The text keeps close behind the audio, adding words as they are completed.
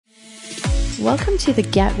Welcome to the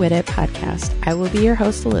Get With It podcast. I will be your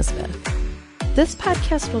host, Elizabeth. This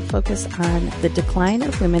podcast will focus on the decline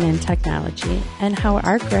of women in technology and how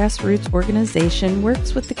our grassroots organization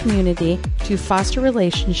works with the community to foster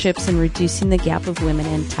relationships and reducing the gap of women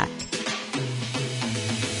in tech.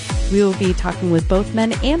 We will be talking with both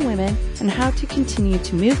men and women on how to continue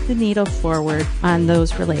to move the needle forward on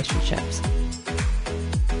those relationships.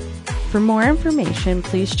 For more information,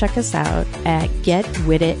 please check us out at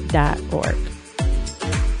getwithit.org.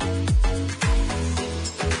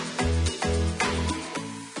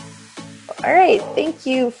 All right. Thank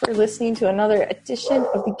you for listening to another edition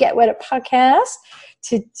of the Get With It podcast.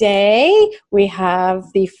 Today, we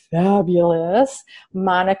have the fabulous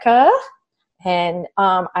Monica, and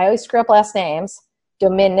I always screw up last names,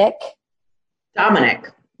 Dominic.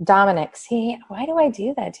 See, why do I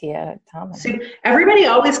do that to you, Dominic? See, everybody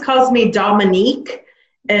always calls me Dominique,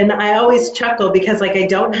 and I always chuckle because I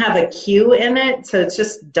don't have a Q in it, so it's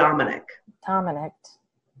just Dominic. Dominic.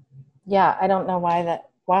 Yeah, I don't know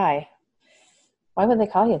why. Why would they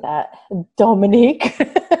call you that? Dominique.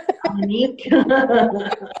 Dominique.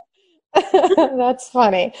 That's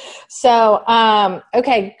funny. So,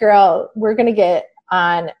 okay, girl, we're going to get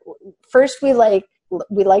on. First, we like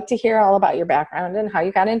to hear all about your background and how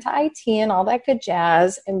you got into IT and all that good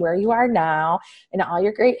jazz and where you are now and all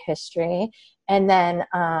your great history. And then,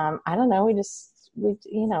 I don't know,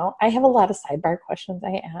 I have a lot of sidebar questions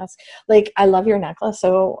I ask. I love your necklace.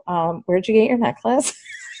 So, where'd you get your necklace?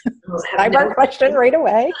 Sidebar question right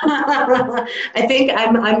away. I think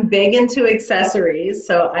I'm big into accessories.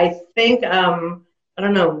 So I think, I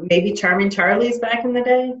don't know, maybe Charming Charlie's back in the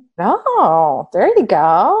day. Oh, there you go.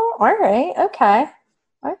 All right. Okay.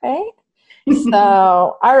 All right.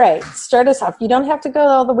 So, all right. Start us off. You don't have to go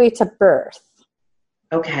all the way to birth.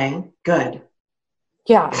 Okay, good.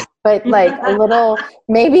 Yeah. But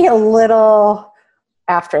maybe a little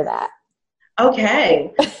after that.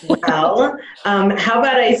 Okay. Well, how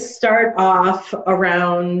about I start off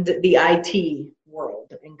around the IT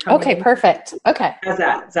world? Okay, perfect. Okay. How's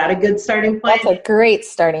that? Is that a good starting plan? That's a great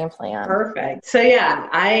starting plan. Perfect. So yeah,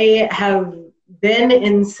 I have been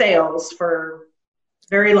in sales for a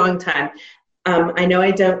very long time. I know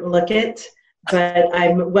I don't look it, but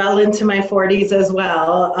I'm well into my 40s as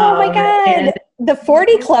well. Oh my God. The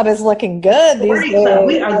 40 Club is looking good these days.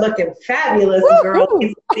 We are looking fabulous, girls.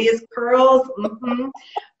 These curls.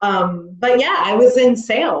 Mm-hmm. But yeah, I was in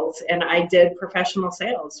sales, and I did professional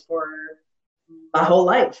sales for my whole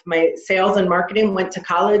life. My sales and marketing, went to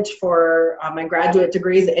college for my graduate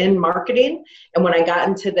degrees in marketing. And when I got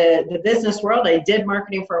into the business world, I did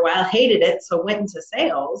marketing for a while, hated it, so went into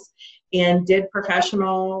sales and did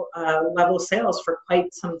professional level sales for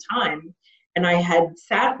quite some time. And I had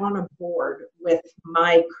sat on a board with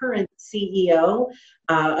my current CEO,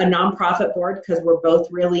 a nonprofit board, because we're both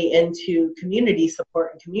really into community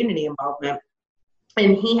support and community involvement.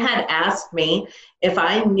 And he had asked me if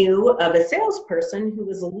I knew of a salesperson who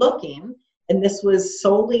was looking, and this was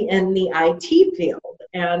solely in the IT field.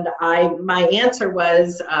 And my answer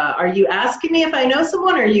was, are you asking me if I know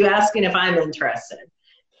someone, or are you asking if I'm interested?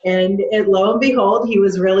 And lo and behold, he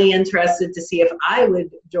was really interested to see if I would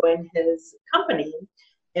join his company.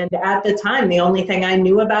 And at the time, the only thing I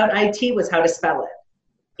knew about IT was how to spell it.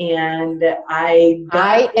 And I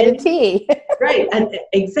got IT. Right,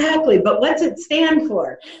 exactly. But what's it stand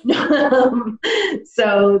for?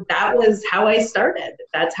 So that was how I started.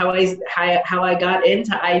 That's how I got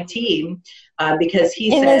into IT, because he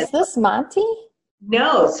said. And is this Monty?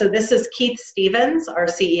 No, so this is Keith Stevens, our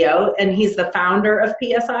CEO, and he's the founder of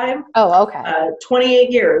PSI. Oh, okay.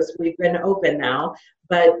 28 years we've been open now,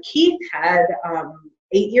 but Keith had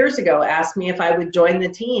 8 years ago asked me if I would join the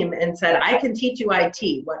team and said, I can teach you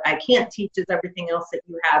IT. What I can't teach is everything else that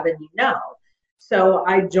you have and you know. So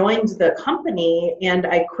I joined the company, and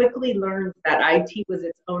I quickly learned that IT was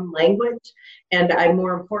its own language, and I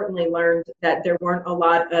more importantly learned that there weren't a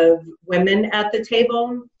lot of women at the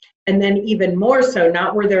table. And then even more so,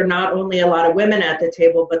 were there not only a lot of women at the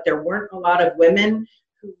table, but there weren't a lot of women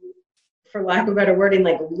who, for lack of better wording,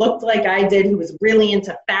 looked like I did, who was really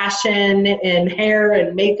into fashion and hair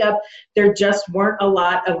and makeup. There just weren't a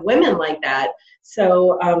lot of women like that.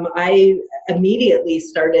 So I immediately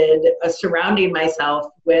started surrounding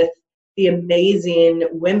myself with the amazing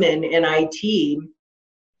women in IT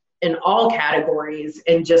in all categories,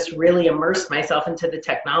 and just really immerse myself into the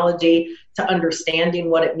technology, to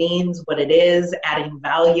understanding what it means, what it is, adding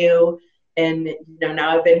value. And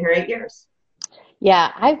now I've been here 8 years.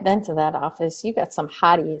 Yeah, I've been to that office. You got some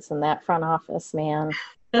hotties in that front office, man.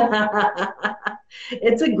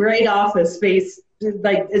 It's a great office space.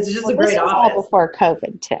 It's just a great office. All before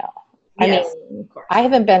COVID too. Yes, mean, of course. I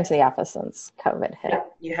haven't been to the office since COVID hit. Yeah,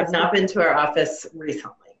 you have not been to our office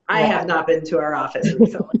recently. I have not been to our office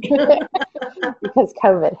recently. Because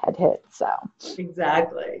COVID had hit, so.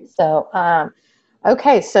 Exactly. So,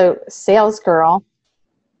 okay, so sales girl,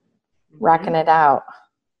 rocking it out.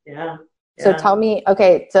 Yeah. So tell me,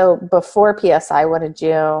 okay, so before PSI, what did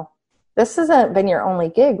you, this hasn't been your only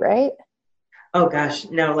gig, right? Oh gosh,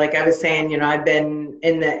 no, like I was saying, I've been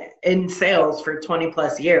in sales for 20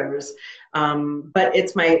 plus years. But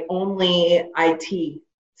it's my only IT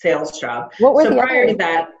sales job. What were So the prior other, to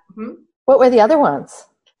that, what were the other ones?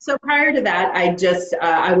 So prior to that, I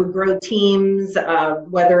would grow teams,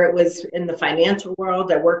 whether it was in the financial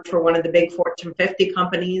world. I worked for one of the big Fortune 50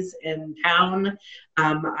 companies in town.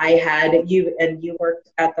 I had you, and you worked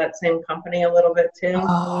at that same company a little bit too.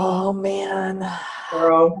 Oh man,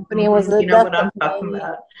 girl, company was the you know what death I'm of talking me.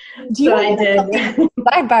 about. Do you So want I did.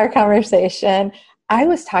 sidebar conversation? I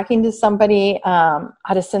was talking to somebody out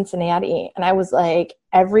of Cincinnati, and I was like,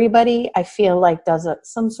 everybody I feel like does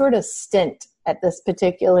some sort of stint at this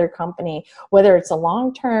particular company, whether it's a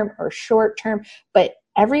long-term or short-term, but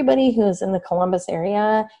everybody who's in the Columbus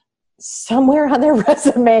area, somewhere on their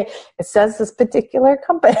resume, it says this particular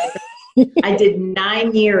company. I did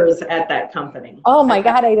 9 years at that company. Oh my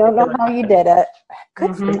God, I don't know how you did it.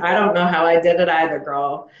 I don't know how I did it either,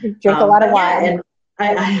 girl. You drink a lot of wine. Yeah,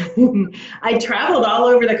 and I traveled all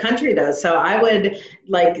over the country though. So I would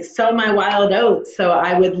like sow my wild oats. So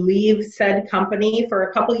I would leave said company for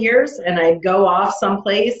a couple years and I'd go off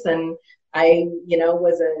someplace, and I,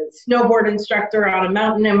 was a snowboard instructor on a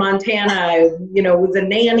mountain in Montana. I, was a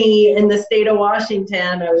nanny in the state of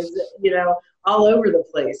Washington. I was, all over the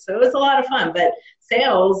place. So it was a lot of fun, but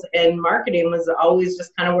sales and marketing was always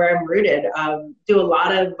just kind of where I'm rooted. Do a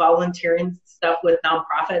lot of volunteering stuff with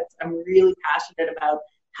nonprofits. I'm really passionate about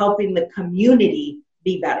helping the community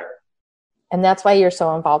be better. And that's why you're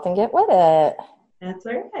so involved in Get With It. That's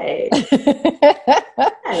all right.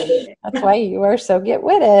 That's why you are so Get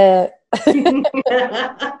With It.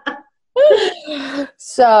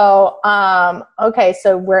 So, okay,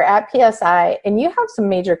 so we're at PSI, and you have some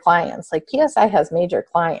major clients. Like PSI has major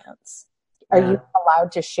clients. Are you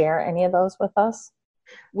allowed to share any of those with us?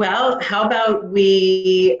 Well, how about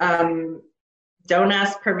we don't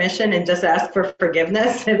ask permission and just ask for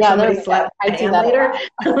forgiveness if somebody slaps my hand later?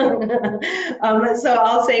 So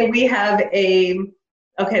I'll say we have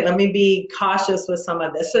okay, let me be cautious with some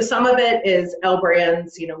of this. So some of it is L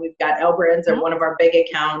Brands. We've got L Brands are one of our big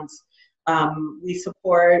accounts. We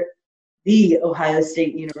support the Ohio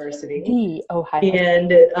State University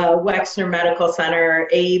and Wexner Medical Center,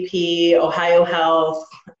 AEP, Ohio Health,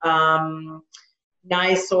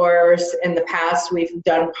 NiSource. In the past, we've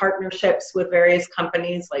done partnerships with various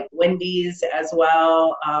companies like Wendy's as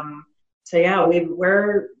well. So yeah,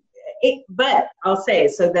 but I'll say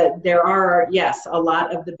so that there are, yes, a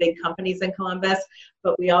lot of the big companies in Columbus,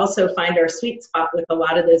 but we also find our sweet spot with a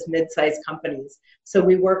lot of those mid-sized companies. So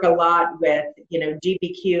we work a lot with,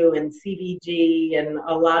 GBQ and CVG and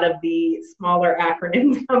a lot of the smaller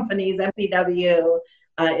acronym companies, FPW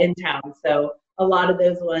in town. So a lot of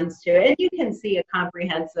those ones too. And you can see a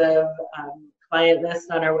comprehensive client list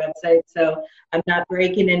on our website. So I'm not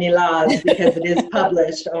breaking any laws because it is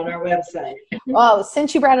published on our website. Well,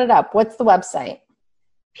 since you brought it up, what's the website?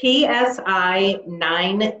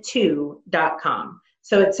 PSI92.com.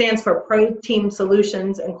 So it stands for Pro Team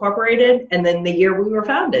Solutions Incorporated, and then the year we were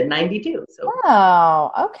founded, 92. So.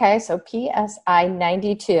 Oh, okay. So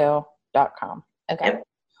PSI92.com. Okay. Yep.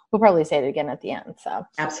 We'll probably say it again at the end. So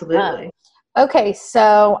absolutely. Okay.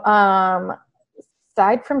 So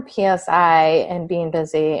aside from PSI and being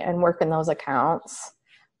busy and working those accounts,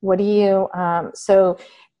 what do you, so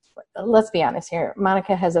let's be honest here,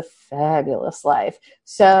 Monica has a fabulous life.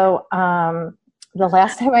 So the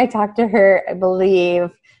last time I talked to her, I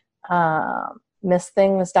believe Miss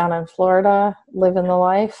Thing was down in Florida, living the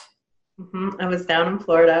life. I was down in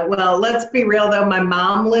Florida. Well, let's be real though. My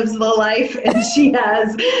mom lives the life, and she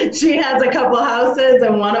has a couple houses,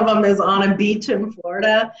 and one of them is on a beach in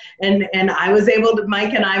Florida. And I was able to,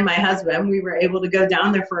 Mike and I, my husband, we were able to go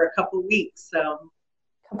down there for a couple weeks. So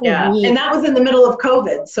yeah, and that was in the middle of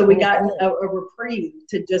COVID. So we got a reprieve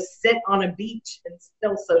to just sit on a beach and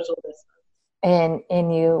still social distance. And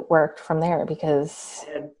you worked from there because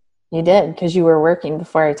you did, because you were working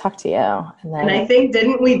before I talked to you. And I think,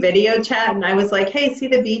 didn't we video chat? And I was like, hey, see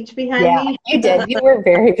the beach behind me? You did. You were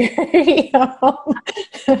very, very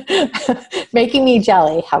making me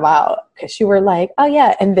jelly. How about? Because you were like, oh,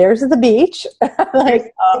 yeah, and there's the beach.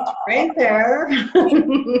 Like, right there.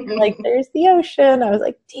 Like, there's the ocean. I was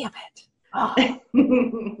like, damn it. Oh.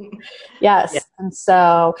 Yes. Yeah. And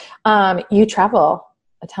so you travel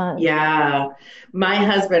a ton. Yeah. My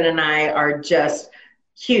husband and I are just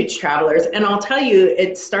huge travelers. And I'll tell you,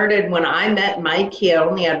 it started when I met Mike. He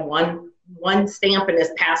only had one stamp in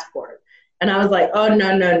his passport. And I was like, oh,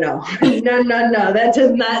 no. That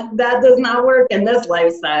does not work in this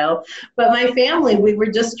lifestyle. But my family, we were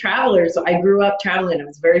just travelers. I grew up traveling. I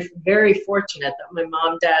was very, very fortunate that my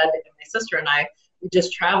mom, dad, and my sister and I, we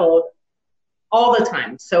just traveled all the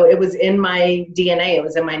time. So it was in my DNA. It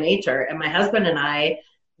was in my nature. And my husband and I,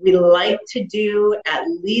 we like to do at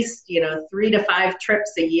least, 3 to 5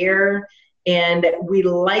 trips a year. And we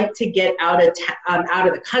like to get out of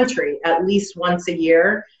the country at least once a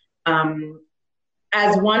year.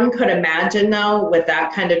 As one could imagine, though, with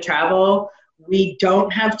that kind of travel, we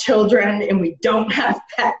don't have children and we don't have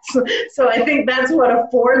pets. So I think that's what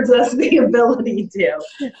affords us the ability to,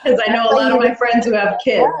 because I know a lot of my friends who have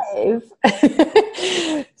kids.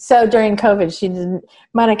 So during COVID,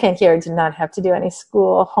 Monica here did not have to do any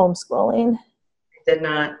homeschooling. Did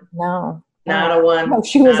not. No. Not a one. No,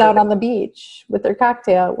 she was out on the beach with her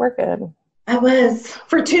cocktail working. I was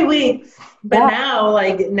for 2 weeks. But now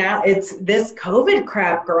it's this COVID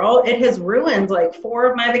crap, girl. It has ruined 4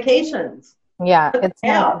 of my vacations. Yeah, it's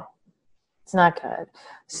not good.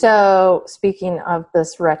 So speaking of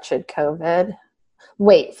this wretched COVID,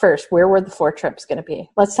 wait, first, where were the 4 trips going to be?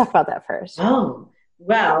 Let's talk about that first. Oh,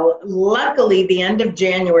 well, luckily the end of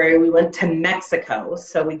January, we went to Mexico.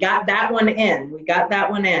 So we got that one in.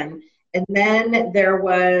 And then there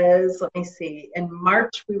was, let me see, in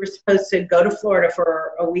March, we were supposed to go to Florida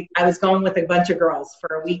for a week. I was going with a bunch of girls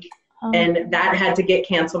for a week, and that had to get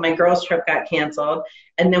canceled. My girls' trip got canceled.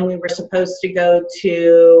 And then we were supposed to go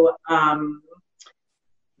to,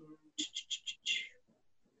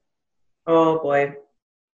 oh boy,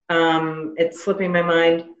 it's slipping my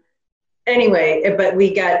mind. Anyway, but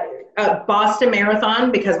we got Boston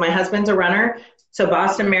Marathon because my husband's a runner. So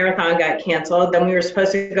Boston Marathon got canceled. Then we were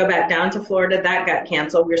supposed to go back down to Florida. That got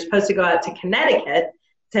canceled. We were supposed to go out to Connecticut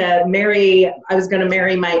to marry. I was going to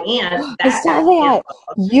marry my aunt. I saw that.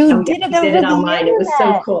 You did it online. It was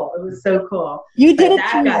so cool. You did it.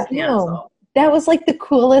 That got canceled. That was the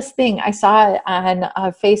coolest thing. I saw it on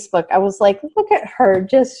Facebook. I was like, look at her.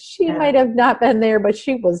 She might have not been there, but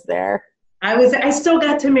she was there. I still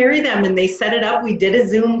got to marry them, and they set it up. We did a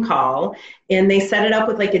Zoom call, and they set it up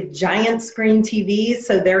with a giant screen TV.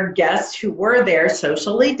 So their guests who were there,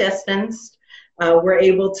 socially distanced, were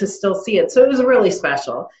able to still see it. So it was really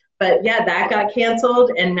special. But yeah, that got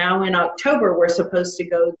canceled. And now in October, we're supposed to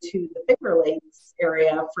go to the Finger Lakes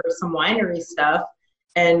area for some winery stuff.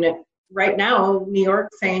 And right now, New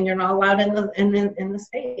York's saying you're not allowed in the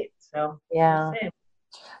state. So yeah.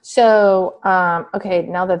 So, okay,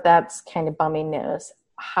 now that that's kind of bumming news,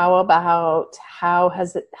 how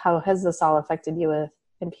has this all affected you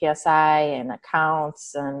in PSI and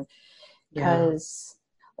accounts? And because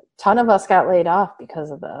a ton of us got laid off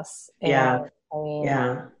because of this. And,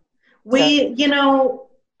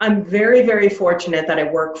 I'm very, very fortunate that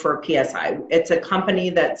I work for PSI. It's a company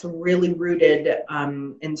that's really rooted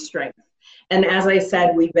in strength. And as I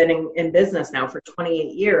said, we've been in business now for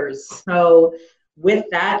 28 years. So with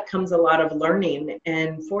that comes a lot of learning.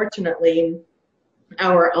 And fortunately,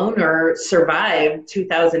 our owner survived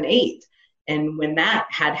 2008. And when that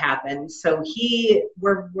had happened, so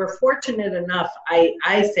we're fortunate enough,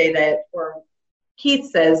 I say that, or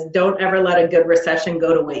Keith says, don't ever let a good recession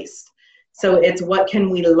go to waste. So it's what can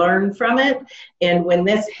we learn from it? And when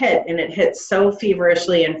this hit, and it hit so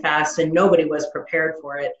feverishly and fast, and nobody was prepared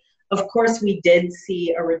for it, of course, we did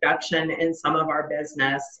see a reduction in some of our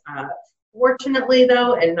business. Fortunately,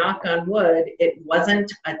 though, and knock on wood, it wasn't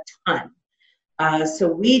a ton. So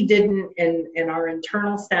we didn't, in our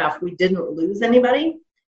internal staff, we didn't lose anybody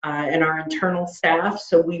in our internal staff.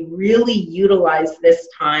 So we really utilized this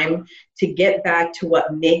time to get back to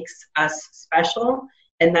what makes us special.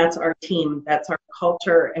 And that's our team, that's our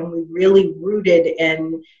culture. And we really rooted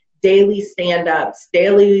in daily stand-ups,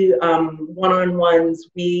 daily one-on-ones.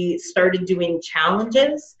 We started doing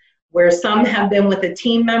challenges where some have been with a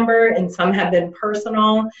team member and some have been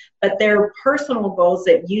personal, but they're personal goals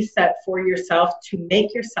that you set for yourself to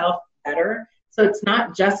make yourself better. So it's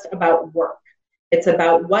not just about work. It's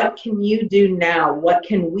about what can you do now? What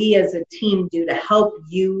can we as a team do to help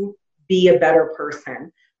you be a better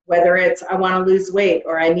person? Whether it's I want to lose weight,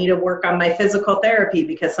 or I need to work on my physical therapy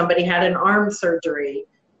because somebody had an arm surgery,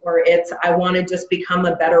 or it's I want to just become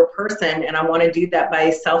a better person and I want to do that by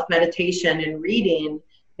self-meditation and reading,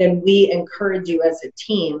 then we encourage you as a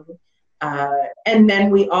team. And then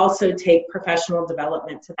we also take professional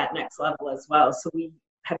development to that next level as well. So we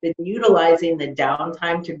have been utilizing the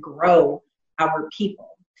downtime to grow our people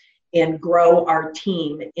and grow our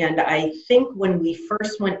team. And I think when we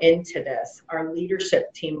first went into this, our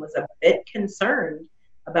leadership team was a bit concerned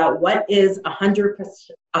about what is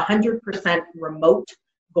 100% remote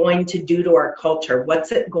going to do to our culture.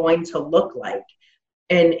 What's it going to look like?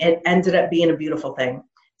 And it ended up being a beautiful thing.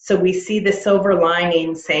 So we see the silver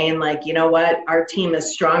lining saying, like, you know what, our team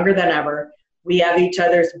is stronger than ever. We have each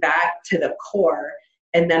other's back to the core.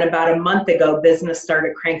 And then about a month ago, business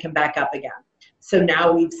started cranking back up again. So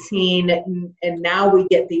now we've seen, and now we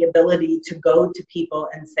get the ability to go to people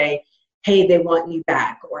and say, hey, they want you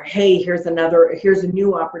back, or hey, here's a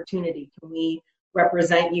new opportunity. Can we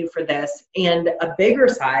represent you for this? And a bigger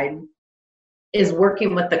side is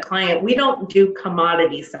working with the client. We don't do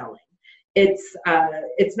commodity selling. It's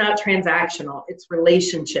not transactional, it's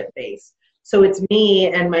relationship based. So it's me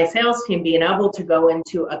and my sales team being able to go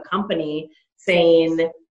into a company saying,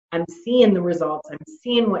 I'm seeing the results, I'm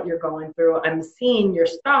seeing what you're going through, I'm seeing your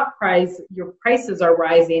stock price, your prices are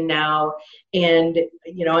rising now, and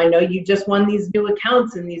I know you just won these new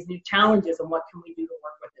accounts and these new challenges, and what can we do to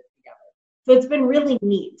work with it together? So it's been really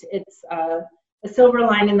neat. It's a silver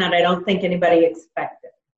lining that I don't think anybody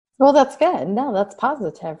expected. Well, that's good. No, that's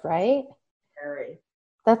positive, right? Very.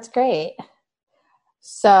 That's great.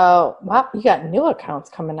 So, wow, you got new accounts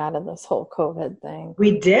coming out of this whole COVID thing.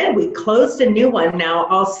 We did. We closed a new one. Now,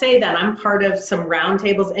 I'll say that I'm part of some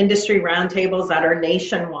roundtables, industry roundtables that are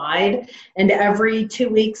nationwide. And every 2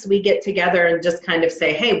 weeks we get together and just kind of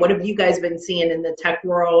say, hey, what have you guys been seeing in the tech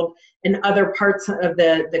world and other parts of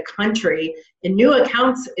the country? And new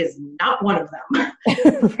accounts is not one of them.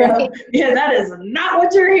 Right. Yeah, that is not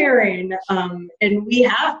what you're hearing. And we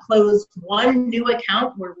have closed one new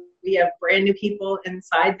account where we have brand new people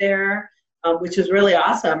inside there, which is really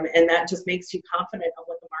awesome. And that just makes you confident of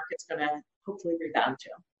what the market's going to hopefully rebound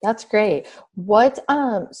to. That's great. What,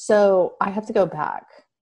 so I have to go back.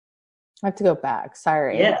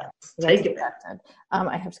 Sorry. Yeah, take it back.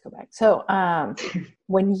 I have to go back. So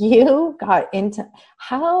when you got into,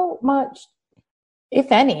 how much,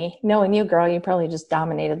 if any, knowing you, girl, you probably just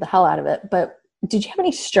dominated the hell out of it, but did you have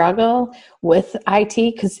any struggle with IT?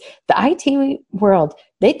 Because the IT world,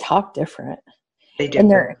 they talk different. They do. And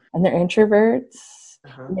they're introverts.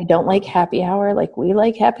 Uh-huh. And they don't like happy hour like we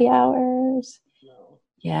like happy hours. No.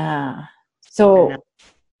 Yeah. So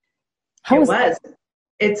how was that?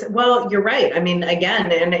 It's, well, you're right. I mean,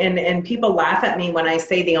 again, and people laugh at me when I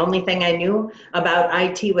say the only thing I knew about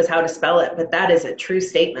IT was how to spell it, but that is a true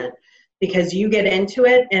statement. Because you get into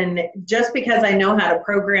it, and just because I know how to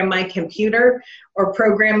program my computer or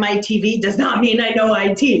program my TV does not mean I know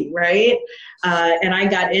IT, right? And I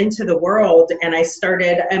got into the world, and I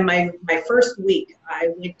started, and my first week, I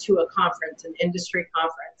went to a conference, an industry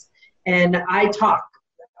conference, and I talk.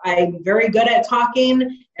 I'm very good at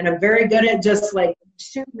talking, and I'm very good at just like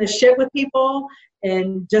shooting the shit with people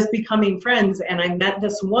and just becoming friends. And I met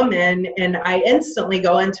this woman, and I instantly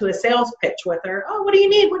go into a sales pitch with her. Oh, what do you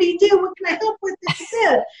need? What do you do? What can I help with?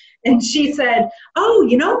 And she said, oh,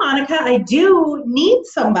 Monica, I do need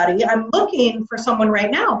somebody. I'm looking for someone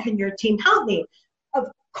right now. Can your team help me? Of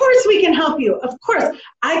course we can help you. Of course.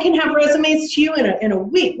 I can have resumes to you in a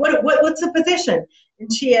week. What's the position?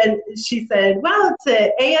 And she said, well, it's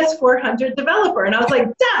an AS400 developer. And I was like,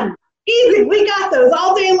 done. Easy. We got those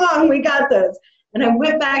all day long. We got those. And I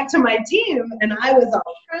went back to my team, and I was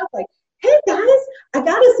all proud, like, hey, guys, I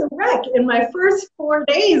got us a rec in my first 4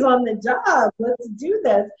 days on the job. Let's do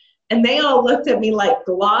this. And they all looked at me like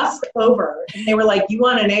glossed over. And they were like, you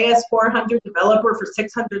want an AS400 developer for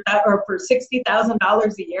 $600,000 or for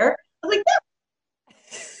 $60,000 a year? I was like,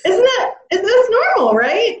 yeah. That's normal,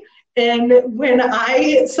 right? And when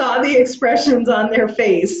I saw the expressions on their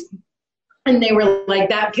face, and they were like,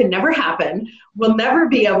 that can never happen. We'll never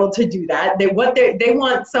be able to do that. They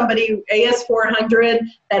want somebody AS400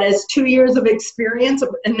 that has 2 years of experience,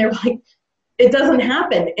 and they're like, it doesn't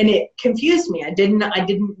happen. And it confused me. I didn't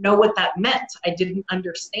know what that meant. I didn't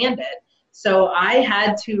understand it. So I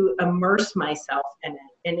had to immerse myself in it.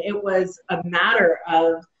 And it was a matter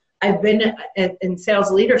of, I've been in sales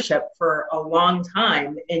leadership for a long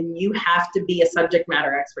time, and you have to be a subject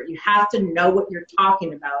matter expert. You have to know what you're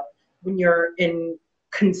talking about when you're in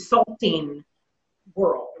consulting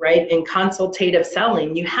world, right? In consultative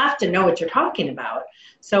selling, you have to know what you're talking about.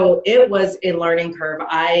 So it was a learning curve.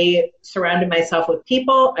 I surrounded myself with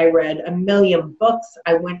people. I read a million books.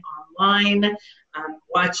 I went online,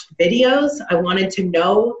 watched videos. I wanted to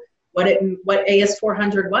know what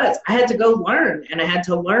AS400 was. I had to go learn, and I had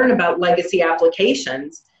to learn about legacy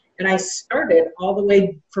applications. And I started all the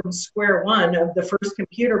way from square one of the first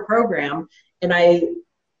computer program, and I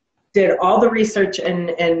did all the research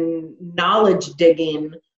and knowledge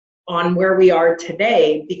digging on where we are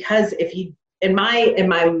today, because if you, in my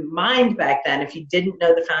mind back then, if you didn't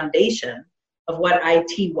know the foundation of what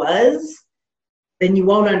IT was, then you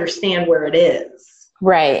won't understand where it is.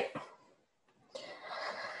 Right.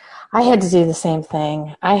 I had to do the same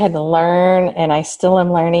thing. I had to learn, and I still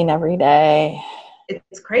am learning every day.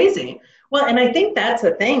 It's crazy. Well, and I think that's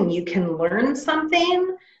a thing. You can learn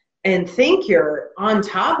something and think you're on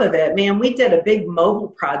top of it. Man, we did a big mobile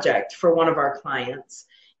project for one of our clients.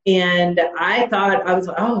 And I thought, I was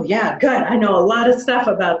like, oh yeah, good. I know a lot of stuff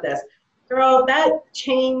about this. Girl, that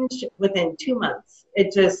changed within 2 months.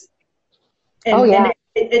 It just, and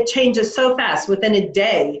it changes so fast. Within a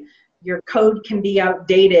day, your code can be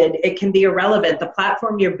outdated. It can be irrelevant. The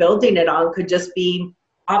platform you're building it on could just be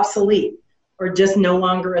obsolete or just no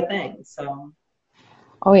longer a thing. So.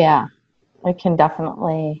 Oh yeah, it can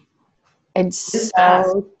definitely. It's so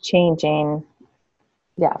fast. Changing.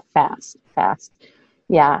 Yeah, fast.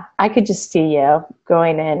 Yeah, I could just see you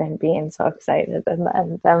going in and being so excited, and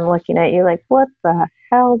then them looking at you like, what the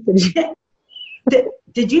hell did you...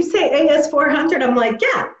 Did you say AS400? I'm like,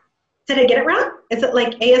 yeah. Did I get it wrong? Is it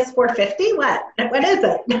like AS450? What is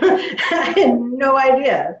it? I had no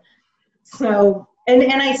idea. So,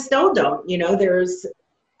 and I still don't, there's,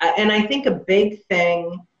 and I think a big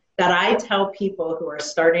thing that I tell people who are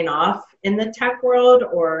starting off in the tech world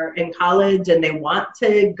or in college and they want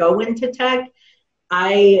to go into tech,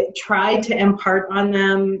 I try to impart on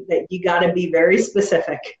them that you got to be very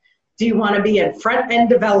specific. Do you want to be a front-end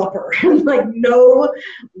developer? Like, know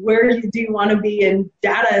where do you want to be in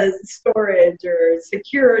data storage or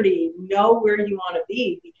security? Know where you want to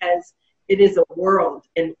be, because it is a world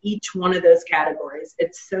in each one of those categories.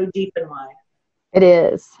 It's so deep and wide. It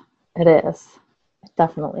is. It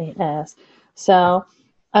definitely is. So,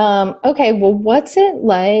 okay, well, what's it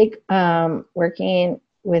like working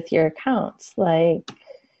with your accounts? Like,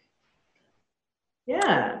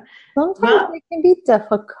 yeah. Sometimes it can be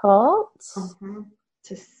difficult.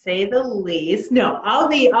 To say the least. No, I'll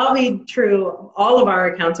be true. All of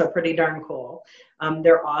our accounts are pretty darn cool.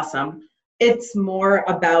 They're awesome. It's more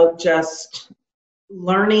about just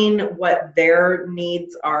learning what their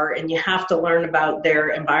needs are, and you have to learn about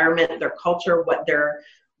their environment, their culture, what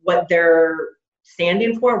they're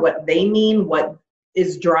standing for, what they mean, what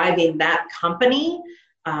is driving that company,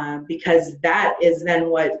 because that is then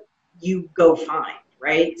what you go find,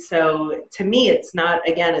 right? So to me, it's not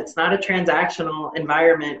a transactional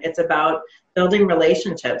environment. It's about building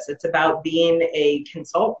relationships. It's about being a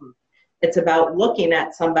consultant. It's about looking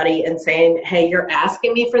at somebody and saying, hey, you're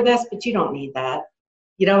asking me for this, but you don't need that.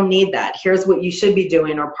 You don't need that. Here's what you should be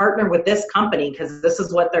doing, or partner with this company because this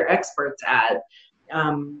is what they're experts at.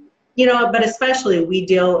 But especially we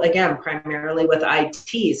deal, again, primarily with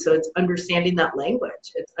IT. So it's understanding that language.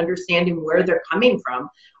 It's understanding where they're coming from.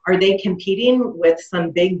 Are they competing with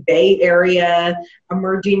some big Bay Area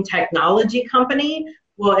emerging technology company?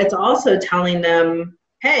 Well, it's also telling them,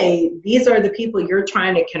 hey, these are the people you're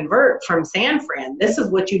trying to convert from San Fran. This is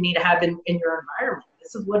what you need to have in your environment.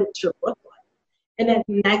 This is what it should look like. And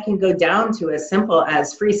then that can go down to as simple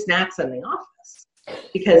as free snacks in the office,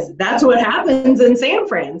 because that's what happens in San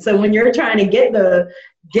Fran. So when you're trying to get the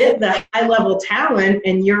high level talent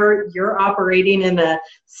and you're operating in a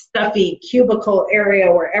stuffy cubicle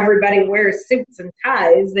area where everybody wears suits and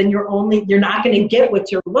ties, then you're not going to get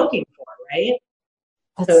what you're looking for, right?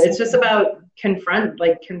 So it's just about confronting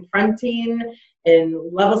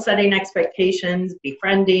and level setting expectations,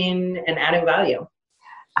 befriending, and adding value.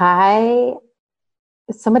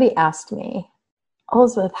 Somebody asked me,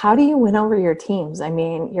 Elizabeth, how do you win over your teams? I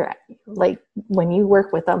mean, you're like, when you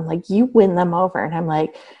work with them, like you win them over. And I'm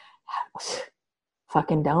like,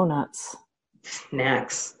 fucking donuts.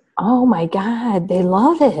 Snacks. Oh my God. They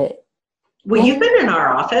love it. Well, you've been in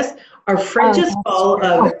our office. Our fridge is full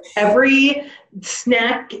of every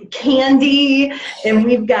snack, candy, and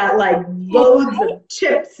we've got like loads of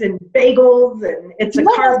chips and bagels, and it's a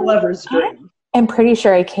carb lover's dream. I'm pretty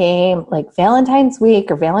sure I came like Valentine's week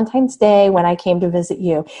or Valentine's Day when I came to visit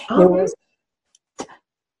you. Oh. There was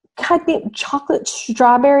chocolate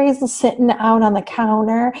strawberries sitting out on the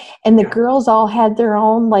counter, and the girls all had their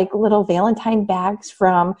own like little Valentine bags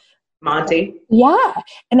from Monty. Yeah.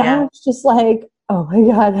 And I was just like, oh my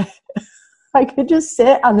God, I could just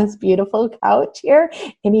sit on this beautiful couch here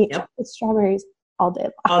and eat chocolate strawberries all day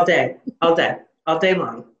long. All day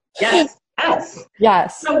long. Yes.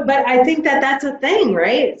 Yes. So, but I think that's a thing,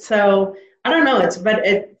 right? So I don't know.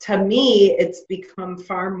 To me, it's become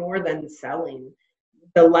far more than selling.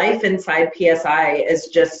 the life inside PSI is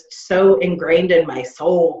just so ingrained in my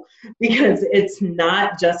soul, because it's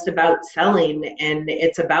not just about selling, and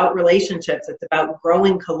it's about relationships. It's about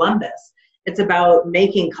growing Columbus. It's about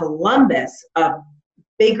making Columbus a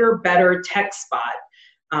bigger, better tech spot,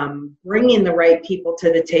 bringing the right people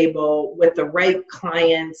to the table with the right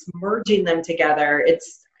clients, merging them together.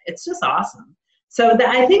 It's just awesome. So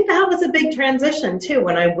I think that was a big transition too,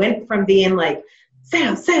 when I went from being like,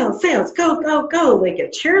 sales, sales, sales, go, go, go, like a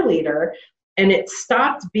cheerleader. And it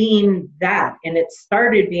stopped being that. And it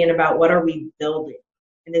started being about, what are we building?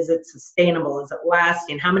 And is it sustainable? Is it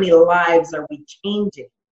lasting? How many lives are we changing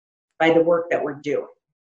by the work that we're doing?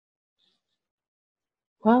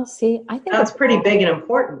 Well, see, I think that's pretty big and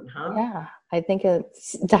important, huh? Yeah, I think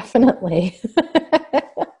it's definitely,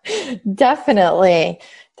 definitely.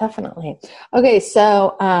 Okay,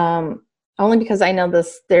 so only because I know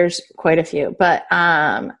this, there's quite a few, but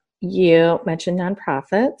you mentioned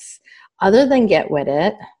nonprofits. Other than Get With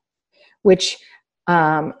It, which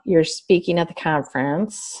you're speaking at the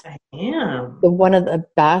conference. I am. One of the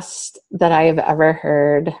best that I have ever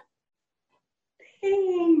heard.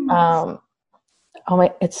 Thanks. Oh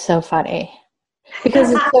my, it's so funny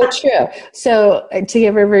because it's so true. So to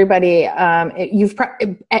give everybody,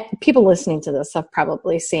 people listening to this have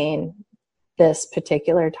probably seen this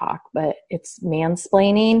particular talk, but it's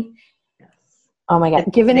mansplaining. Yes. Oh my God.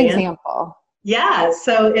 Give an example. Yeah,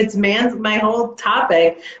 so it's my whole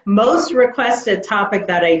topic. Most requested topic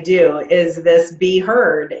that I do is this Be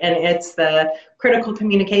Heard, and it's the critical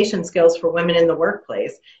communication skills for women in the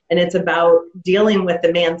workplace. And it's about dealing with the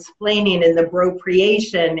mansplaining and the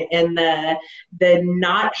bropriation and the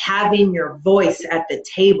not having your voice at the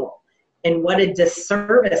table, and what a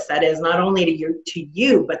disservice that is, not only to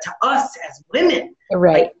you, but to us as women.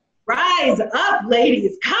 Right. Like, rise up,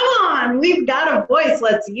 ladies. Come on. We've got a voice.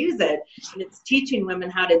 Let's use it. And it's teaching women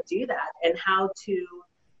how to do that, and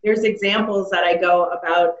there's examples that I go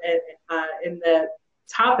about in the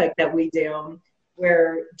topic that we do,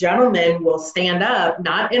 where gentlemen will stand up,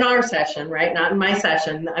 not in our session, right? Not in my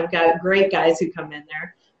session. I've got great guys who come in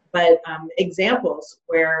there, but examples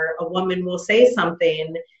where a woman will say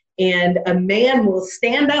something and a man will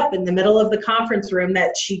stand up in the middle of the conference room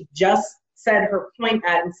that she just said her point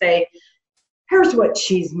at and say, here's what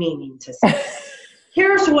she's meaning to say.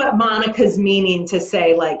 Here's what Monica's meaning to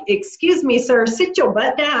say. Like, excuse me, sir, sit your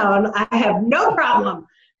butt down. I have no problem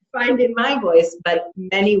finding my voice, but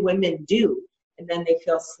many women do. And then they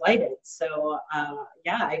feel slighted. So,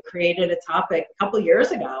 I created a topic a couple years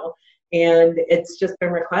ago, and it's just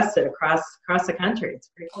been requested across the country. It's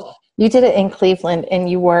pretty cool. You did it in Cleveland, and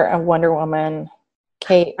you wore a Wonder Woman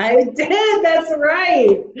cape. I did. That's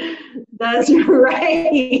right.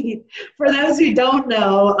 For those who don't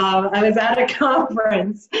know, I was at a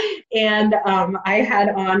conference, and I had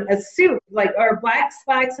on a suit, or black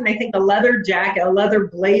slacks, and I think a leather jacket, a leather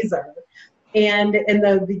blazer. And in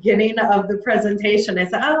the beginning of the presentation, I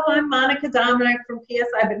said, "Oh, I'm Monica Dominic from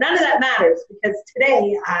PSI," but none of that matters, because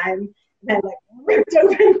today I ripped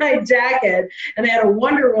open my jacket, and I had a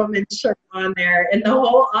Wonder Woman shirt on there, and the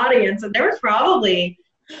whole audience, and there was probably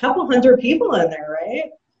a couple hundred people in there,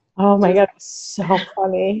 right? Oh my God, so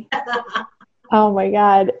funny. Oh my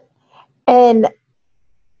God. And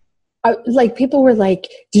people were like,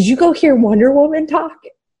 did you go hear Wonder Woman talk?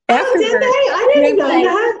 Oh, did they? I didn't know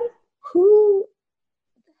that. Who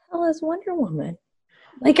the hell is Wonder Woman?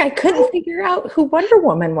 I couldn't figure out who Wonder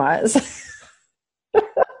Woman was.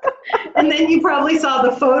 And then you probably saw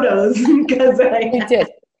the photos, because I did.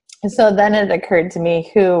 So then it occurred to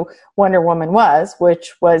me who Wonder Woman was,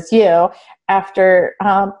 which was you, after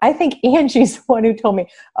I think Angie's the one who told me,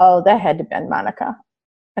 oh, that had to have been Monica.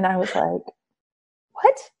 And I was like,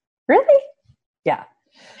 what? Really? Yeah.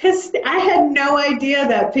 I had no idea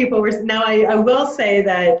that people were. Now, I will say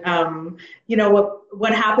that,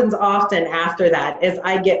 what happens often after that is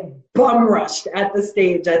I get bum rushed at the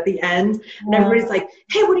stage at the end, and everybody's like,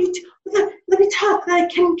 hey, what are you let me talk.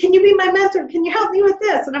 Can you be my mentor? Can you help me with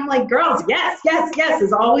this? And I'm like, girls, yes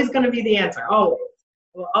is always going to be the answer. Always.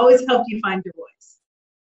 We'll always help you find your voice.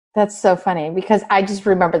 That's so funny, because I just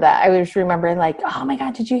remember that. I was remembering oh my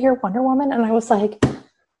God, did you hear Wonder Woman? And I was like,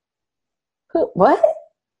 who, what?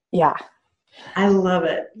 Yeah. I love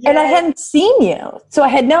it. Yay. And I hadn't seen you. So I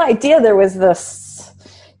had no idea there was this,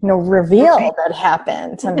 reveal that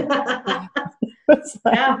happened. And yeah,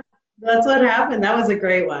 that's what happened. That was a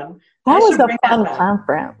great one. That was a fun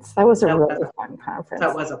conference. That was a really fun conference.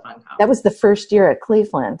 That was a fun conference. That was the first year at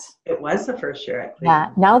Cleveland. It was the first year at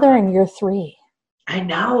Cleveland. Yeah. Now they're in year 3. I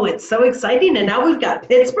know, it's so exciting. And now we've got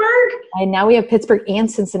Pittsburgh And now we have Pittsburgh and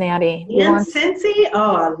Cincinnati. and Cincy.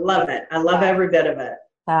 Oh, I love it. I love every bit of it.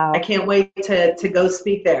 I So, can't wait to go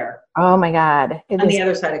speak there oh my God. on the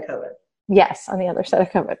other side of COVID. Yes, on the other side of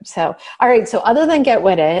COVID. So, all right. So other than Get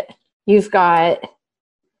With It, you've got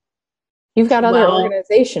other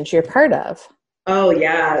organizations you're part of. Oh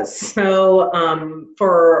yeah. So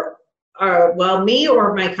for me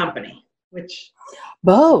or my company, which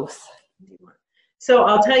Both. so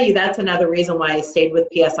I'll tell you, that's another reason why I stayed with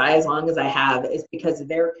PSI as long as I have, is because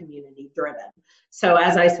they're community driven. So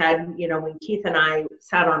as I said, you know, when Keith and I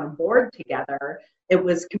sat on a board together, it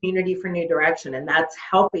was Community for New Direction, and that's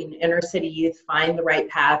helping inner city youth find the right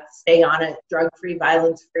path, stay on it, drug-free,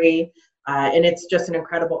 violence-free, and it's just an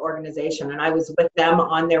incredible organization. And I was with them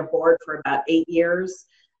on their board for about 8 years.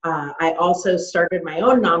 I also started my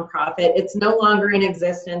own nonprofit. It's no longer in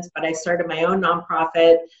existence, but I started my own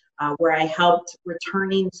nonprofit where I helped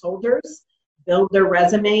returning soldiers build their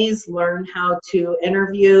resumes, learn how to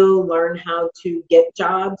interview, learn how to get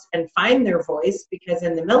jobs, and find their voice. Because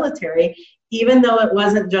in the military, even though it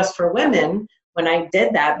wasn't just for women when I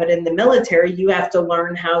did that, but in the military, you have to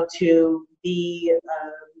learn how to be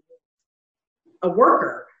a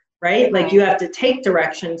worker, right? Like you have to take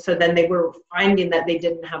direction. So then they were finding that they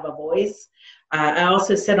didn't have a voice. I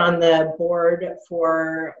also sit on the board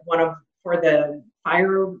for the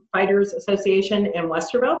Firefighters Association in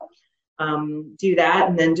Westerville. Do that,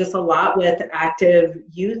 and then just a lot with active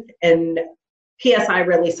youth, and PSI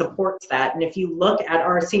really supports that. And if you look at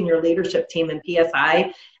our senior leadership team in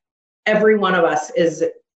PSI, every one of us is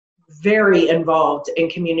very involved in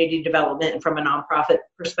community development from a nonprofit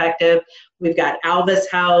perspective. We've got Alvis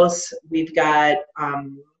House, we've got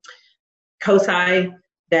COSI,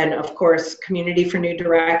 then of course Community for New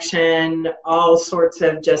Direction, all sorts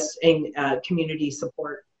of just community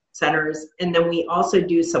support centers. And then we also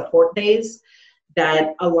do support days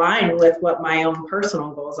that align with what my own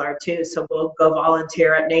personal goals are too. So we'll go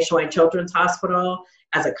volunteer at Nationwide Children's Hospital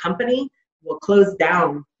as a company. We'll close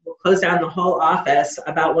down the whole office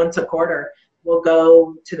about once a quarter. We'll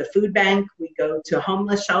go to the food bank, we go to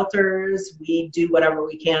homeless shelters, we do whatever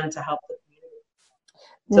we can to help the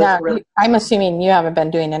community. So no, I'm assuming you haven't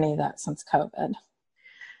been doing any of that since COVID.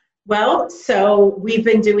 Well, so we've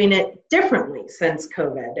been doing it differently since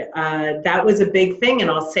COVID. That was a big thing.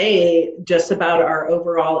 And I'll say just about our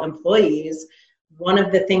overall employees, one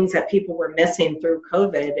of the things that people were missing through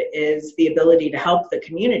COVID is the ability to help the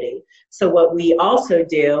community. So what we also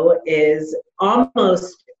do is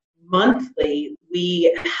almost monthly,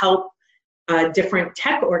 we help different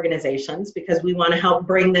tech organizations, because we want to help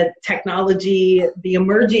bring the technology, the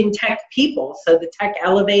emerging tech people. So the tech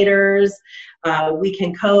elevators, we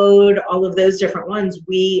can code, all of those different ones.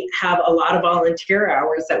 We have a lot of volunteer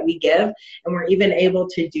hours that we give, and we're even able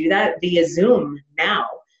to do that via Zoom now.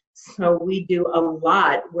 So we do a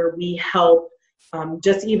lot where we help.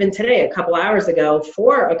 Just even today, a couple hours ago,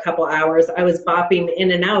 for a couple hours, I was bopping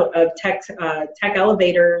in and out of tech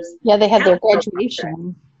elevators. Yeah, they had their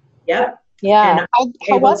graduation. Yep. Yeah. And I was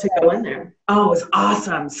able to go in there. Oh, it was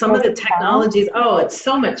awesome. Some of the technologies, it's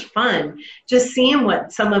so much fun. Just seeing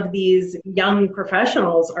what some of these young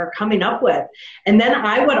professionals are coming up with. And then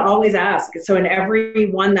I would always ask, so in every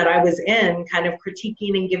one that I was in, kind of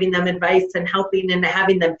critiquing and giving them advice and helping and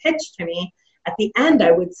having them pitch to me, at the end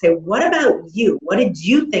I would say, what about you? What did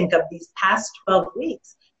you think of these past 12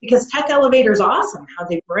 weeks? Because Tech Elevator is awesome, how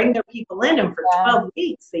they bring their people in, and for 12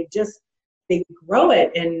 weeks, they grow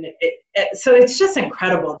it. And so it's just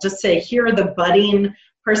incredible just to hear the budding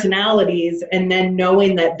personalities, and then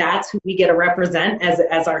knowing that that's who we get to represent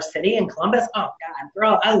as our city in Columbus. Oh God,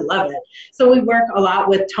 girl, I love it. So we work a lot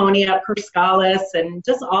with Tony at Perscalis and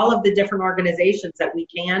just all of the different organizations that we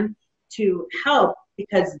can to help,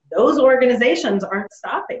 because those organizations aren't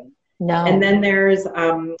stopping. No. And then there's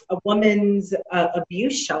a women's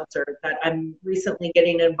abuse shelter that I'm recently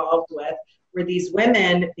getting involved with, where these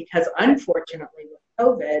women, because unfortunately with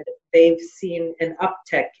COVID, they've seen an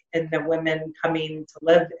uptick in the women coming to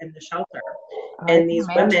live in the shelter. And these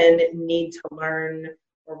women need to learn,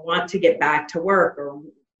 or want to get back to work, or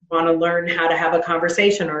want to learn how to have a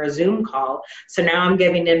conversation or a Zoom call. So now I'm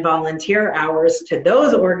giving in volunteer hours to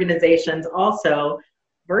those organizations also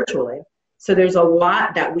virtually. So there's a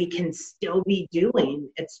lot that we can still be doing.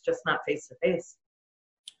 It's just not face to face.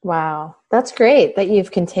 Wow. That's great that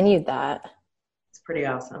you've continued that. It's pretty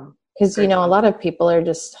awesome. Because, a lot of people are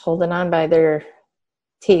just holding on by their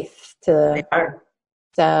teeth They are.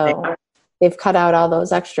 So they've cut out all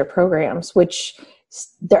those extra programs, which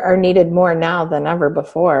are needed more now than ever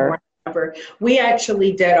before. ever. We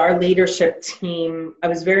actually did our leadership team. I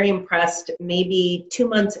was very impressed. Maybe 2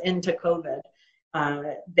 months into COVID,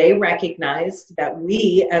 they recognized that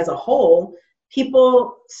we as a whole,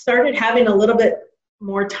 people started having a little bit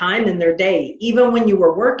more time in their day. Even when you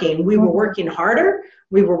were working, we were working harder,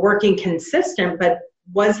 we were working consistent, but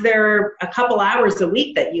was there a couple hours a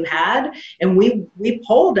week that you had? And we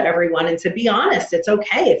polled everyone and said, be honest, it's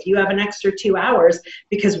okay if you have an extra 2 hours,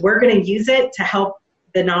 because we're going to use it to help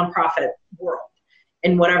the nonprofit world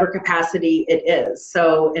in whatever capacity it is.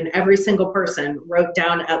 So, and every single person wrote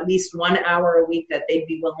down at least 1 hour a week that they'd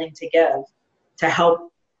be willing to give to help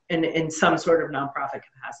in some sort of nonprofit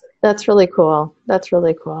capacity. That's really cool. That's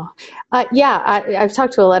really cool. I've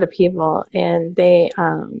talked to a lot of people, and they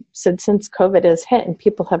said since COVID has hit and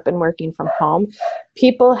people have been working from home,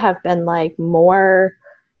 people have been like more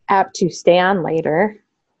apt to stay on later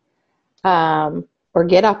or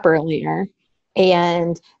get up earlier,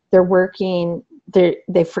 and they're working.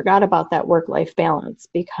 They forgot about that work-life balance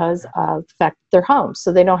because of the fact they're home,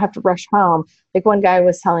 so they don't have to rush home. Like one guy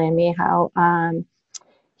was telling me how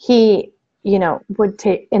he, would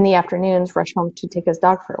take in the afternoons, rush home to take his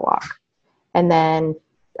dog for a walk, and then,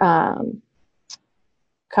 have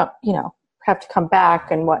to come back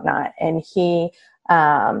and whatnot. And he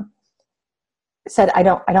said, I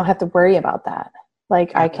don't have to worry about that.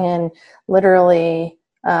 Like I can literally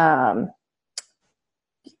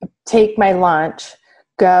take my lunch,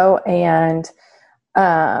 go and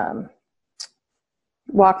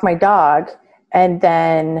walk my dog, and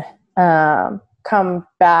then come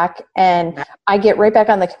back, and I get right back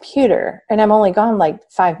on the computer, and I'm only gone like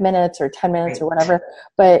 5 minutes or 10 minutes or whatever,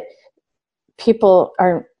 but people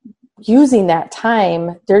are using that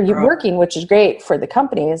time. They're working, which is great for the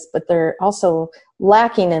companies, but they're also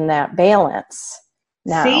lacking in that balance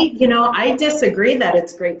now. See, I disagree that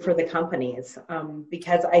it's great for the companies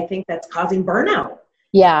because I think that's causing burnout.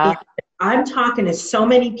 Yeah. I'm talking to so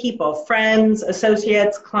many people, friends,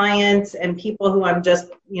 associates, clients, and people who I'm just,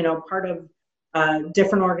 part of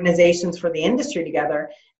different organizations for the industry together,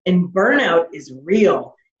 and burnout is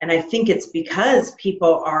real. And I think it's because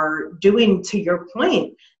people are doing, to your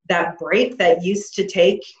point, that break that used to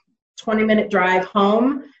take 20-minute drive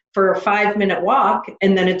home for a 5-minute walk,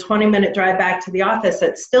 and then a 20-minute drive back to the office.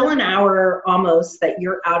 It's still an hour almost that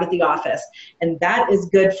you're out of the office, and that is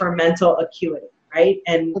good for mental acuity, right?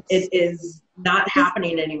 And it is not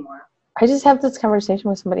happening anymore. I just have this conversation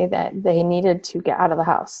with somebody that they needed to get out of the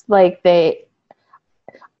house.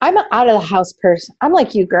 I'm an out of the house person. I'm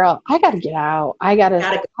like you, girl. I got to get out. I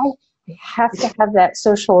have to have that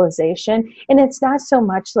socialization. And it's not so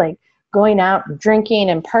much like going out and drinking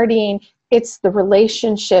and partying. It's the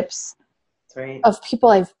relationships of people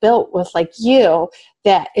I've built with like you,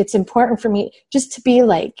 that it's important for me just to be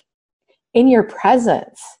like in your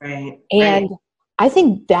presence. Right. And I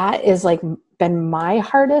think that is like been my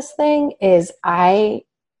hardest thing, is I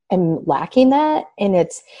am lacking that. And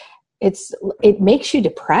it makes you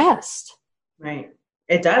depressed. Right.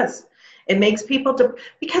 It does. It makes people,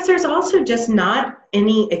 because there's also just not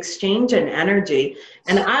any exchange in energy.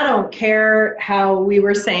 And I don't care how we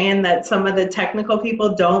were saying that some of the technical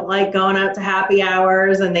people don't like going out to happy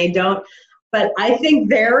hours, and they don't, but I think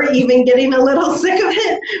they're even getting a little sick of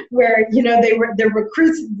it, where, they're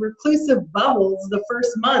reclusive bubbles the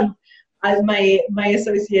first month. My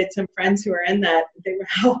associates and friends who are in that, they were,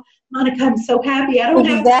 oh, Monica, I'm so happy. I don't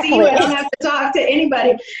have to see you. I don't have to talk to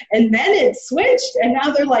anybody. And then it switched, and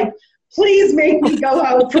now they're like, please make me go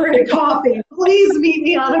out for a coffee. Please meet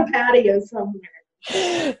me on a patio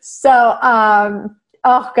somewhere. So,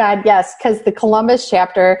 oh God, yes, because the Columbus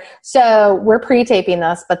chapter, so we're pre-taping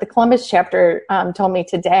this, but the Columbus chapter told me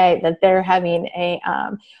today that they're having a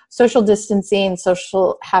social distancing,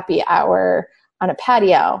 social happy hour on a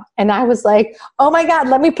patio. And I was like, oh my God,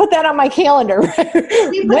 let me put that on my calendar.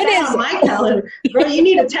 On my calendar? Girl, you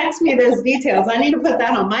need to text me those details. I need to put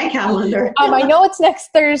that on my calendar. I know it's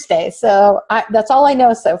next Thursday. So that's all I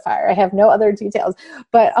know so far. I have no other details.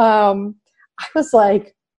 But I was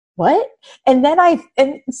like, what? And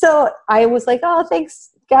so I was like, oh, thanks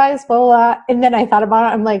guys. Well, and then I thought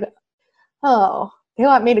about it. I'm like, oh, they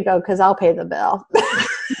want me to go because I'll pay the bill.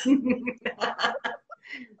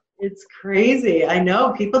 It's crazy. I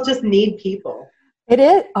know. People just need people. It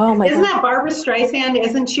is. Oh my God. Isn't that Barbara Streisand?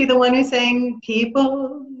 Isn't she the one who's saying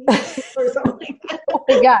people or something like that? Oh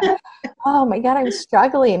my God. Oh my God. I'm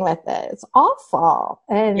struggling with it. It's awful.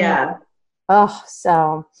 And yeah. Oh,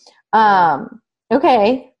 so,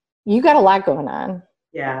 okay. You got a lot going on.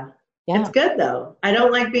 Yeah. It's good though. I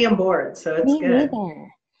don't like being bored. So it's good.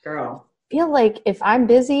 Neither. Girl. I feel like if I'm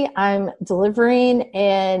busy, I'm delivering,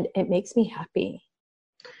 and it makes me happy.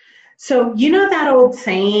 So you know that old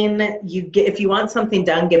saying, if you want something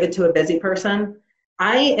done, give it to a busy person.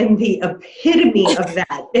 I am the epitome of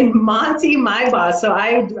that. And Monty, my boss, so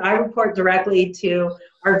I report directly to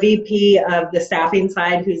our VP of the staffing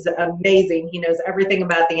side, who's amazing. He knows everything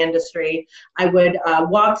about the industry. I would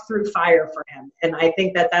walk through fire for him. And I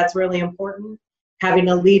think that that's really important, having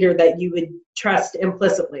a leader that you would trust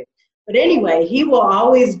implicitly. But anyway, he will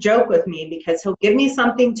always joke with me because he'll give me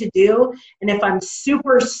something to do. And if I'm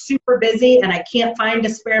super, super busy and I can't find a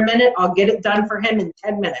spare minute, I'll get it done for him in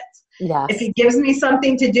 10 minutes. Yes. If he gives me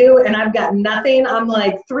something to do and I've got nothing, I'm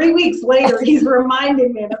like 3 weeks later, he's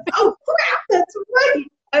reminding me, oh crap, that's right.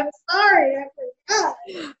 I'm sorry, I forgot.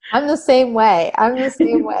 I'm the same way.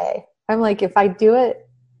 I'm like, if I do it,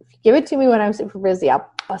 if you give it to me when I'm super busy, I'll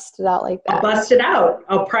bust it out like that. I'll bust it out.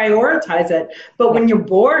 I'll prioritize it. But when you're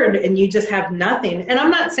bored and you just have nothing, and I'm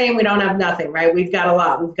not saying we don't have nothing, right? We've got a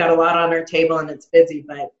lot. We've got a lot on our table and it's busy,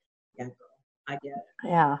 but yeah, I get it.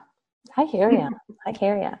 Yeah. I hear you.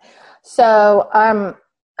 So,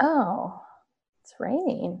 it's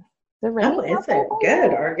raining. Is it raining? Oh, is it?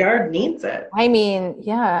 Good. Our yard needs it. I mean,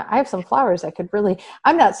 yeah, I have some flowers I could really,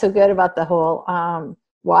 I'm not so good about the whole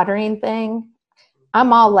watering thing.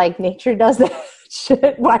 I'm all like, nature does that.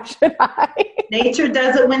 Why should I? Nature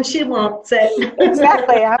does it when she wants it.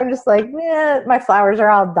 Exactly. I'm just like, my flowers are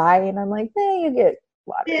all dying. I'm like, you get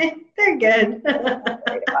water. Yeah, they're good.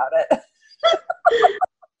 Think about it.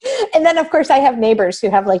 And then, of course, I have neighbors who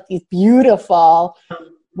have like these beautiful,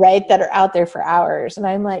 right, that are out there for hours. And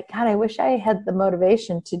I'm like, God, I wish I had the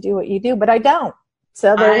motivation to do what you do, but I don't.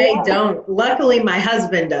 So I don't. Luckily, my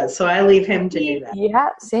husband does, so I leave him to do that. Yeah,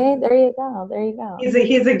 see, there you go.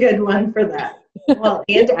 He's a good one for that. Well,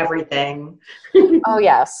 and everything. Oh,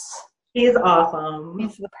 yes. He's awesome.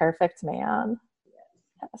 He's the perfect man.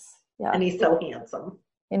 Yes. Yeah. And he's so handsome.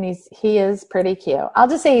 And he is pretty cute. I'll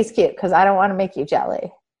just say he's cute because I don't want to make you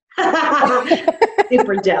jelly.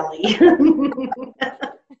 Super jelly.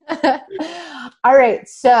 All right.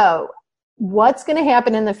 So what's going to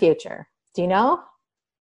happen in the future? Do you know?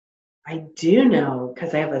 I do know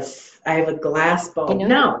because I have a glass bulb.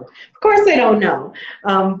 No, of course I don't know.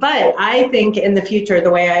 But I think in the future,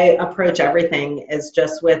 the way I approach everything is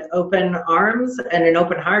just with open arms and an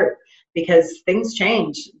open heart, because things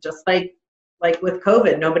change. Just like with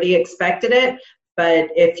COVID, nobody expected it. But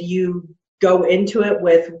if you go into it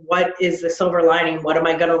with what is the silver lining, what am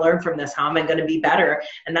I going to learn from this? How am I going to be better?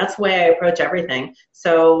 And that's the way I approach everything.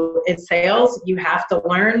 So in sales, you have to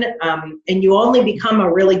learn, and you only become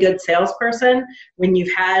a really good salesperson when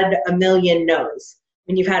you've had a million no's,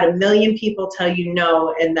 when you've had a million people tell you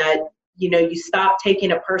no, and that, you stop taking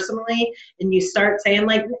it personally and you start saying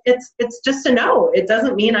like, it's just a no. It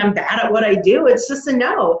doesn't mean I'm bad at what I do. It's just a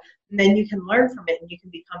no. And then you can learn from it and you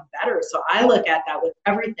can become better. So I look at that with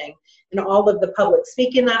everything, and all of the public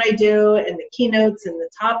speaking that I do and the keynotes and the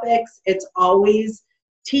topics. It's always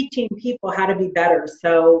teaching people how to be better.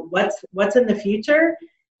 So what's in the future?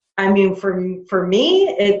 I mean, for me,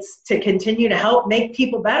 it's to continue to help make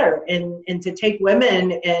people better and to take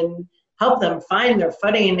women and help them find their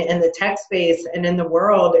footing in the tech space and in the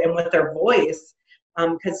world and with their voice.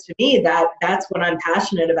 Because to me, that's what I'm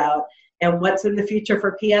passionate about. And what's in the future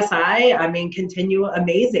for PSI? I mean, continue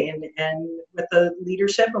amazing. And with the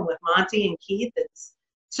leadership and with Monty and Keith, it's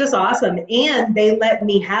just awesome. And they let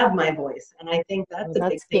me have my voice. And I think that's a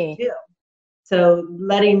big thing too. So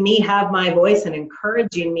letting me have my voice and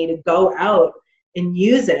encouraging me to go out and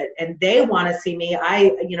use it. And they want to see me.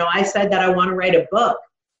 I said that I want to write a book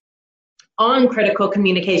on critical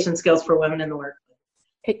communication skills for women in the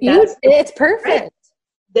workplace. It's perfect.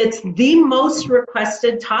 That's the most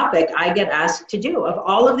requested topic I get asked to do. Of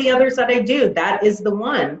all of the others that I do, that is the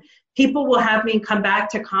one. People will have me come back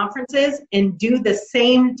to conferences and do the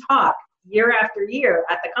same talk year after year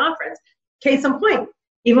at the conference. Case in point,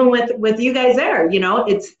 even with you guys there,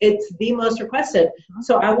 it's the most requested.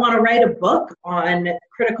 So I want to write a book on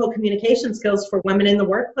critical communication skills for women in the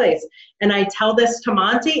workplace. And I tell this to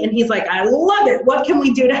Monty, and he's like, I love it. What can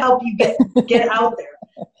we do to help you get out there?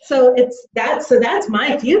 So that's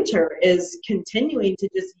my future, is continuing to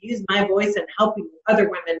just use my voice and helping other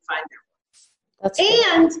women find their voice.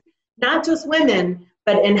 And not just women,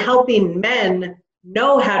 but in helping men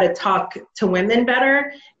know how to talk to women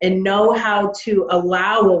better and know how to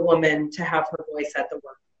allow a woman to have her voice at the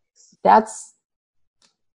workplace. That's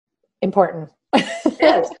important.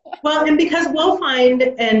 Yes. Well, and because we'll find,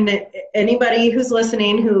 and anybody who's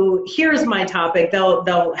listening who hears my topic,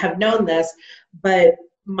 they'll have known this, but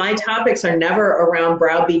my topics are never around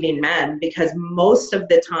browbeating men, because most of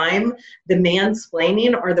the time the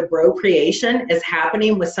mansplaining or the bro creation is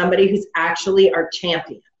happening with somebody who's actually our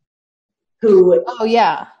champion. who, Oh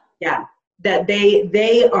yeah. yeah, that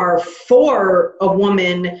they are for a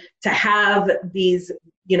woman to have these,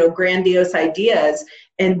 grandiose ideas,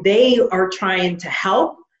 and they are trying to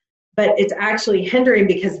help, but it's actually hindering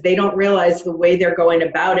because they don't realize the way they're going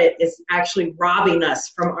about it is actually robbing us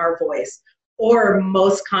from our voice. Or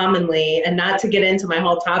most commonly, and not to get into my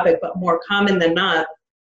whole topic, but more common than not,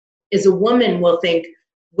 is a woman will think,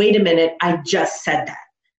 wait a minute, I just said that.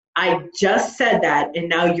 I just said that, and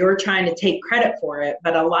now you're trying to take credit for it.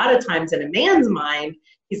 But a lot of times in a man's mind,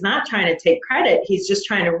 he's not trying to take credit. He's just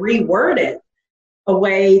trying to reword it a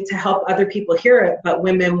way to help other people hear it, but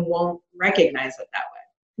women won't recognize it that way.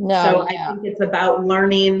 No, so I think it's about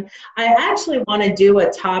learning. I actually want to do a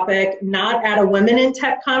topic, not at a Women in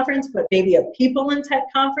Tech conference, but maybe a People in Tech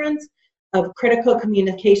conference, of critical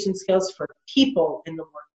communication skills for people in the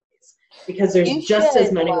workplace, because there's just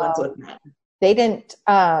as many ones with men. They didn't,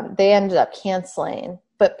 they ended up canceling,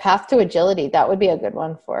 but Path to Agility, that would be a good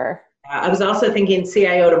one for. I was also thinking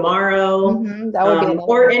CIO Tomorrow, that would be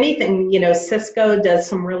or anything, Cisco does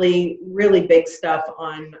some really, really big stuff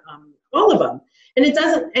on all of them. And it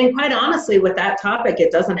doesn't, and quite honestly, with that topic,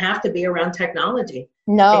 it doesn't have to be around technology.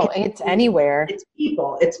 No, it's anywhere. It's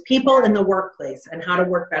people. It's people in the workplace and how to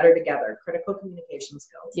work better together. Critical communication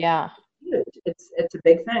skills. Yeah. It's a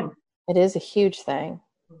big thing. It is a huge thing.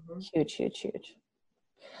 Huge, huge, huge.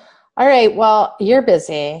 All right. Well, you're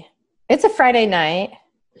busy. It's a Friday night.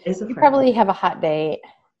 You probably have a hot date.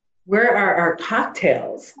 Where are our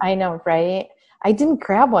cocktails? I know, right? I didn't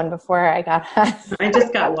grab one before I got on. I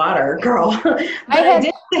just got water, girl. I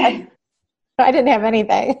didn't have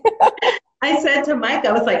anything. I said to Mike,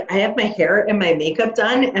 I was like, I have my hair and my makeup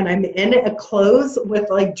done, and I'm in a clothes with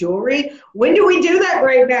like jewelry. When do we do that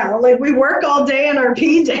right now? Like, we work all day in our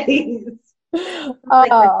PJs.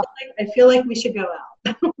 I feel like we should go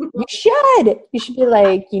out. You should. You should be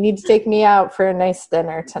like, you need to take me out for a nice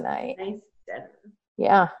dinner tonight. Nice dinner.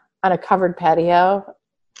 Yeah, on a covered patio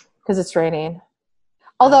because it's raining.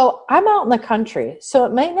 Although I'm out in the country, so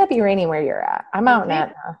it might not be raining where you're at. I'm out in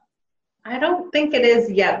Etna. I don't think it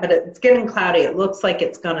is yet, but it's getting cloudy. It looks like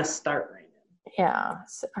it's going to start raining. Yeah,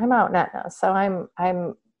 so I'm out in Etna, so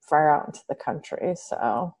I'm far out into the country.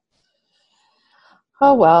 So,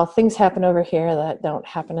 oh well, things happen over here that don't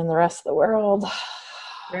happen in the rest of the world.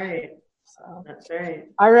 Right. So that's right.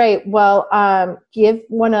 All right. Well, give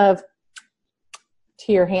one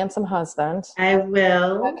to your handsome husband. I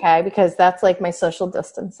will. Okay, because that's like my social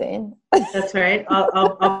distancing. That's right.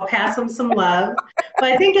 I'll pass him some love. But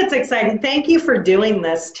I think it's exciting. Thank you for doing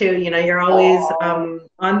this too. You're always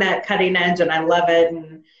on that cutting edge, and I love it.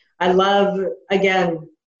 And I love, again,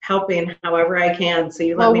 helping however I can. So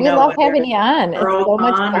you let me know. We love having you on. It's so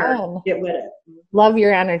much fun. Get with it. Love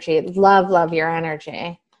your energy. Love your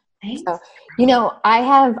energy. Thanks. So, I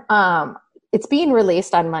have it's being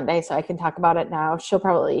released on Monday, so I can talk about it now. She'll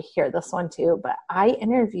probably hear this one too, but I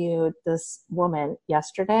interviewed this woman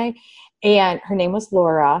yesterday, and her name was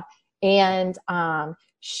Laura, and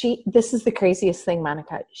this is the craziest thing,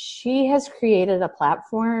 Monica. She has created a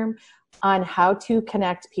platform on how to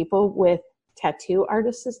connect people with tattoo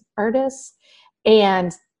artists,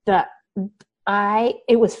 and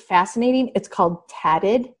it was fascinating. It's called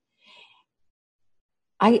Tatted.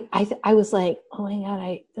 I was like, oh my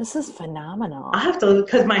God, this is phenomenal. I have to,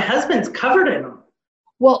 because my husband's covered in them.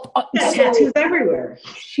 Well, tattoos everywhere.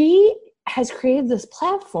 She has created this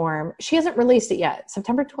platform. She hasn't released it yet.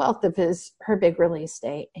 September 12th is her big release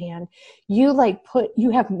date. And you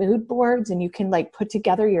have mood boards, and you can like put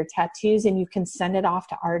together your tattoos, and you can send it off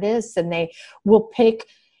to artists, and they will pick.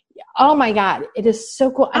 Oh my God, it is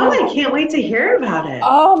so cool. I can't wait to hear about it.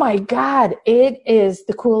 Oh my God, it is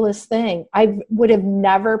the coolest thing. I would have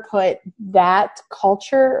never put that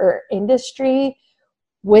culture or industry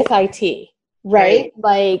with IT, right?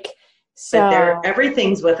 Like, so. But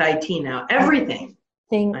everything's with IT now. Everything.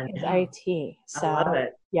 Thing is IT. So, I love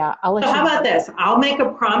it. Yeah. How about this? I'll make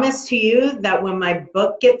a promise to you that when my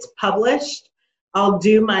book gets published, I'll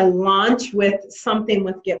do my launch with something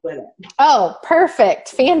with Get With It. Oh, perfect.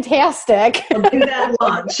 Fantastic. I'll do that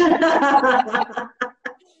launch.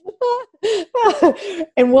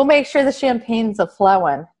 And we'll make sure the champagne's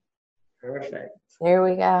a-flowing. Perfect. There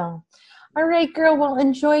we go. All right, girl. Well,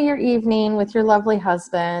 enjoy your evening with your lovely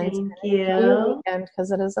husband. Thank you.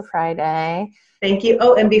 Because it is a Friday. Thank you.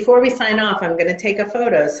 Oh, and before we sign off, I'm going to take a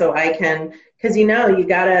photo so I can, because you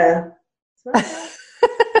got to...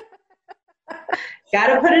 Got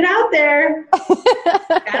to put it out there.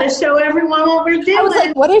 Got to show everyone what we're doing. I was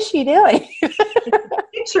like, what is she doing? It's a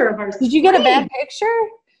picture of our Did you get a bad picture?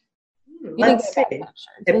 Let's see.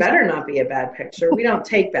 It better not be a bad picture. We don't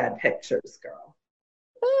take bad pictures, girl.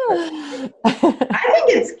 I think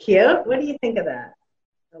it's cute. What do you think of that?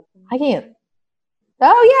 I can't.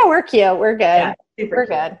 Oh yeah, we're cute. We're good. Yeah, we're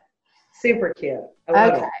good. Super cute.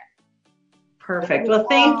 Okay. Perfect. Well,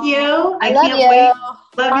 thank you. I love can't you. wait.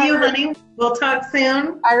 Love you, honey. We'll talk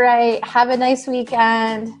soon. All right. Have a nice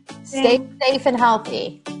weekend. Stay safe and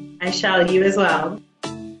healthy. I shall. You as well.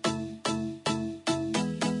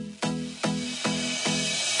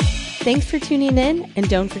 Thanks for tuning in, and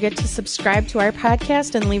don't forget to subscribe to our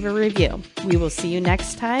podcast and leave a review. We will see you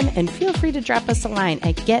next time, and feel free to drop us a line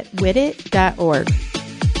at getwithit.org.